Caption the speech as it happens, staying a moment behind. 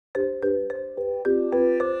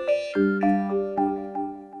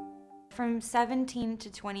from 17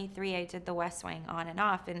 to 23, I did The West Wing on and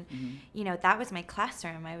off. And, you know, that was my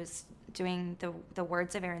classroom. I was doing the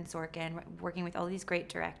words of Aaron Sorkin, working with all these great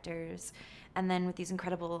directors, and then with these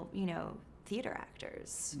incredible, you know, theater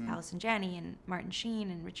actors, Allison Janney and Martin Sheen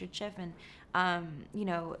and Richard Schiff, and, you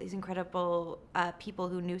know, these incredible people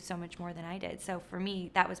who knew so much more than I did. So for me,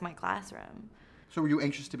 that was my classroom. So were you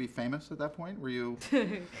anxious to be famous at that point? Were you?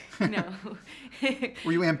 No.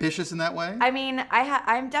 Were you ambitious in that way? I mean,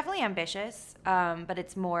 I'm definitely ambitious, but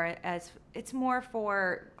it's more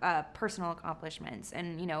for personal accomplishments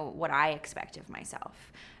and, you know, what I expect of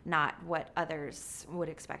myself, not what others would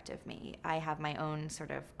expect of me. I have my own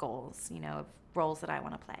sort of goals, you know, of roles that I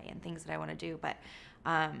want to play and things that I want to do, but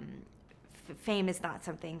fame is not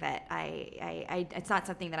something that it's not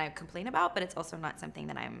something that I complain about, but it's also not something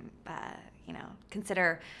that I'm, you know,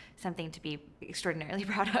 consider something to be extraordinarily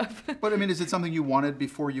proud of. But I mean, is it something you wanted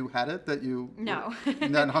before you had it, that you No. were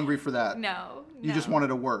not hungry for that? No. You just wanted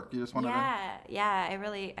to work. You just wanted to.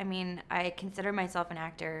 Yeah. I mean, I consider myself an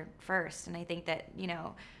actor first, and I think that, you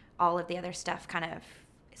know, all of the other stuff kind of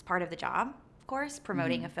is part of the job. Of course,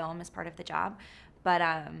 promoting a film is part of the job, but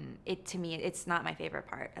to me, it's not my favorite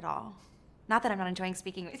part at all. Not that I'm not enjoying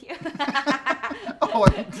speaking with you. Oh,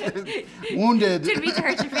 wounded. Didn't mean to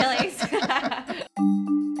hurt your feelings.